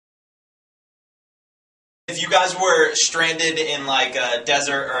If you guys were stranded in like a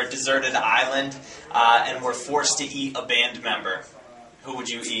desert or a deserted island and were forced to eat a band member, who would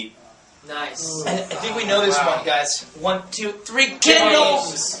you eat? Nice. I think we know this one, guys. 1, 2, 3, Kendall!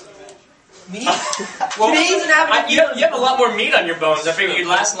 Me? Well, Me? you have a lot more meat on your bones. I figured you'd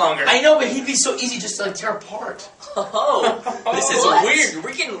last longer. I know, but he'd be so easy just to like tear apart. Oh, this is weird.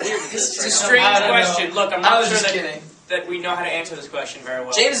 We're getting weird with this. It's a strange question. Look, I'm not sure that we know how to answer this question very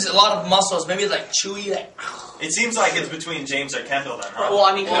well. James has a lot of muscles, maybe like chewy. Like, It seems like it's between James or Kendall then, huh? Well,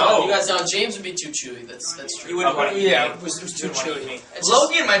 I mean, no. You guys know James would be too chewy. That's true. You wouldn't want to eat yeah, me. it was too chewy. It's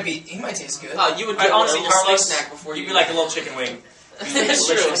Logan he might taste good. Oh, you would get honestly, a little Carlos, snack before you'd be like a little chicken wing. That's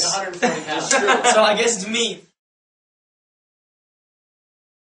true. Delicious. Like 140 pounds. So I guess it's me.